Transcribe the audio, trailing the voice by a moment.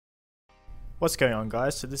What's going on,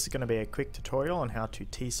 guys? So this is going to be a quick tutorial on how to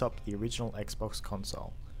TSOP the original Xbox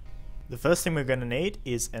console. The first thing we're going to need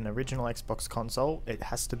is an original Xbox console. It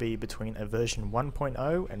has to be between a version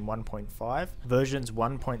 1.0 and 1.5. Versions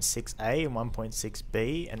 1.6a and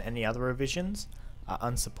 1.6b and any other revisions are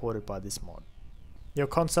unsupported by this mod. Your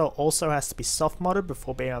console also has to be soft modded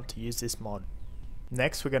before being able to use this mod.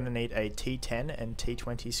 Next, we're going to need a T10 and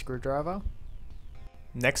T20 screwdriver.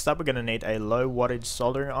 Next up, we're going to need a low wattage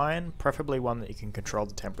soldering iron, preferably one that you can control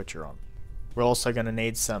the temperature on. We're also going to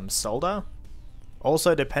need some solder.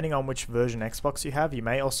 Also, depending on which version Xbox you have, you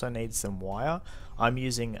may also need some wire. I'm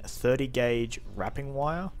using 30 gauge wrapping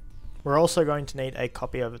wire. We're also going to need a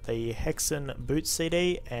copy of the Hexen boot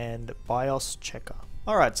CD and BIOS checker.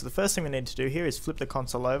 Alright, so the first thing we need to do here is flip the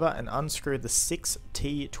console over and unscrew the 6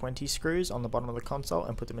 T20 screws on the bottom of the console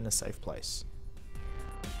and put them in a safe place.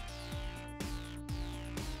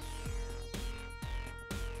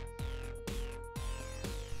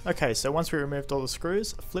 Okay, so once we removed all the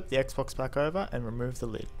screws, flip the Xbox back over and remove the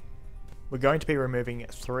lid. We're going to be removing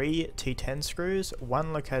 3 T10 screws,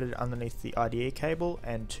 1 located underneath the IDE cable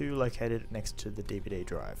and 2 located next to the DVD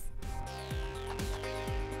drive.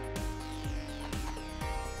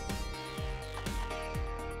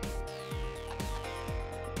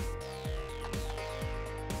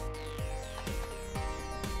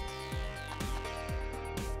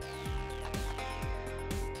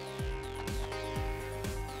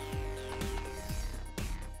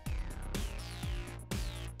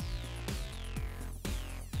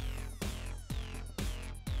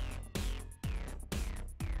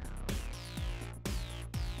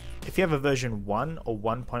 If you have a version 1 or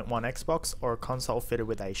 1.1 Xbox or a console fitted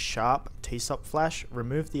with a sharp TSOP flash,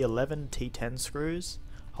 remove the 11 T10 screws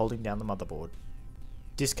holding down the motherboard.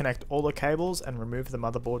 Disconnect all the cables and remove the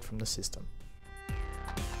motherboard from the system.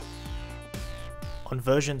 On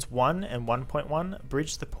versions 1 and 1.1,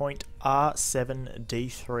 bridge the point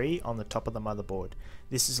R7D3 on the top of the motherboard.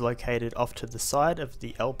 This is located off to the side of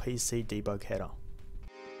the LPC debug header.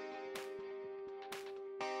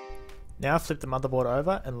 Now flip the motherboard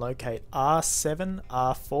over and locate R7,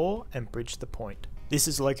 R4 and bridge the point. This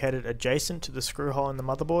is located adjacent to the screw hole in the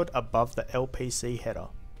motherboard above the LPC header.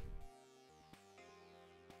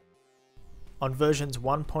 On versions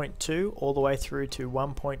 1.2 all the way through to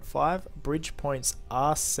 1.5, bridge points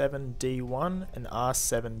R7D1 and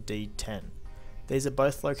R7D10. These are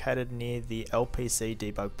both located near the LPC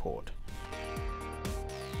debug port.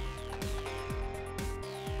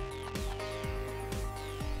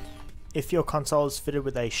 If your console is fitted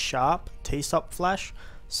with a sharp TSOP flash,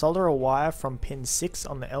 solder a wire from pin 6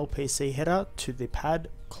 on the LPC header to the pad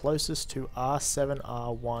closest to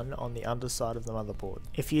R7R1 on the underside of the motherboard.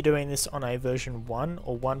 If you're doing this on a version 1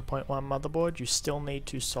 or 1.1 motherboard, you still need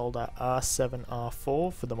to solder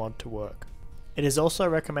R7R4 for the mod to work. It is also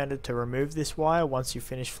recommended to remove this wire once you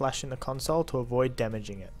finish flashing the console to avoid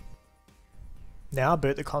damaging it. Now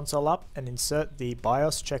boot the console up and insert the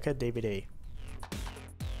BIOS checker DVD.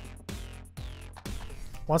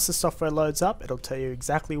 Once the software loads up, it'll tell you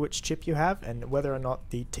exactly which chip you have and whether or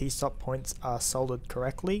not the TSOP points are soldered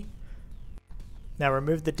correctly. Now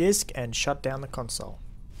remove the disk and shut down the console.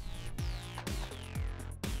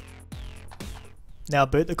 Now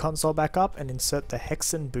boot the console back up and insert the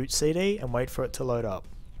Hexen boot CD and wait for it to load up.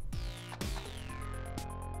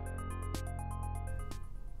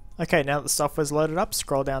 Okay, now that the software's loaded up,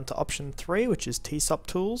 scroll down to option 3, which is TSOP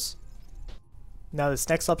tools. Now this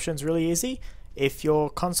next option is really easy. If your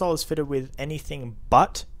console is fitted with anything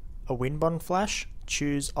but a WinBond flash,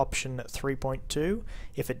 choose option 3.2.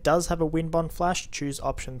 If it does have a WinBond flash, choose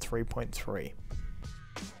option 3.3.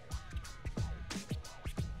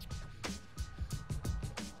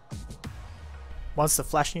 Once the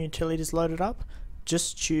flashing utility is loaded up,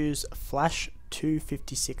 just choose Flash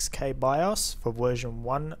 256K BIOS for version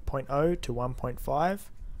 1.0 to 1.5.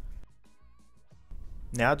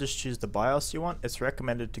 Now just choose the BIOS you want. It's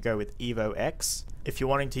recommended to go with Evo X. If you're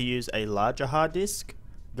wanting to use a larger hard disk,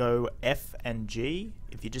 go F and G.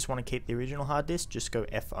 If you just want to keep the original hard disk, just go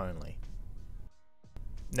F only.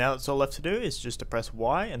 Now that's all left to do is just to press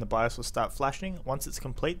Y and the BIOS will start flashing. Once it's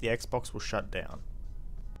complete, the Xbox will shut down.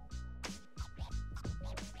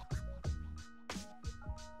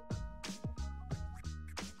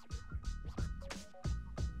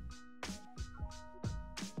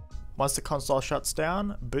 Once the console shuts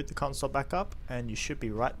down, boot the console back up and you should be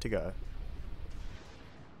right to go.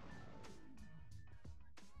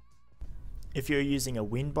 If you're using a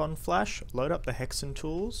WinBond flash, load up the Hexen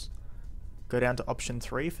tools, go down to option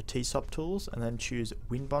 3 for TSOP tools and then choose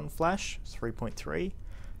WinBond flash 3.3.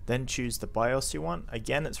 Then choose the BIOS you want.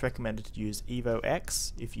 Again, it's recommended to use Evo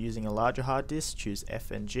X. If you're using a larger hard disk, choose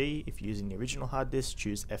F and G. If you're using the original hard disk,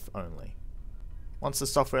 choose F only. Once the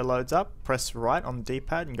software loads up, press right on the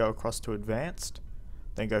D-pad and go across to Advanced.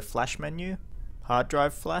 Then go Flash menu, Hard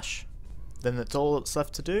Drive Flash. Then that's all that's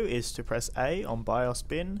left to do is to press A on BIOS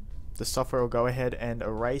bin. The software will go ahead and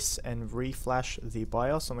erase and reflash the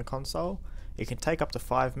BIOS on the console. It can take up to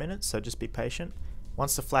 5 minutes, so just be patient.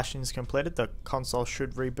 Once the flashing is completed, the console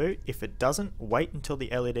should reboot. If it doesn't, wait until the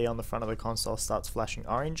LED on the front of the console starts flashing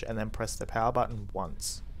orange and then press the power button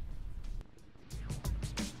once.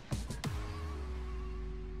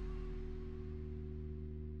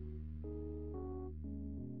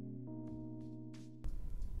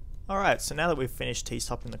 Alright, so now that we've finished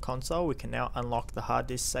TSOPing the console, we can now unlock the hard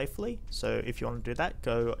disk safely. So if you want to do that,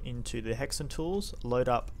 go into the Hexen tools, load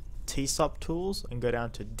up TSOP tools and go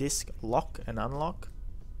down to disk lock and unlock.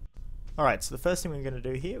 Alright, so the first thing we're going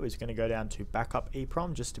to do here is going to go down to backup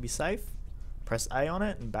EEPROM just to be safe. Press A on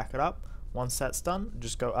it and back it up. Once that's done,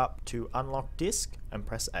 just go up to unlock disk and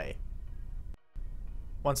press A.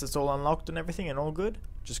 Once it's all unlocked and everything and all good,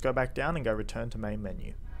 just go back down and go return to main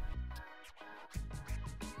menu.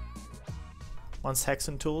 Once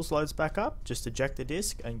Hexen Tools loads back up, just eject the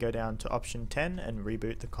disk and go down to option 10 and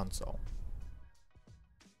reboot the console.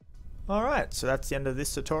 Alright, so that's the end of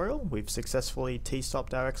this tutorial. We've successfully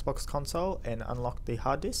TSOPed our Xbox console and unlocked the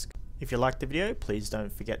hard disk. If you liked the video, please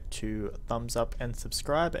don't forget to thumbs up and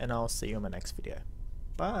subscribe, and I'll see you in my next video.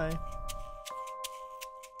 Bye!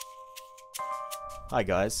 Hi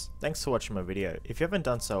guys, thanks for watching my video. If you haven't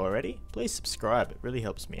done so already, please subscribe, it really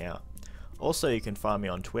helps me out. Also, you can find me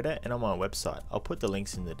on Twitter and on my website. I'll put the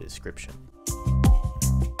links in the description.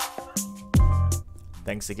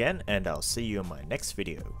 Thanks again, and I'll see you in my next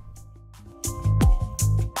video.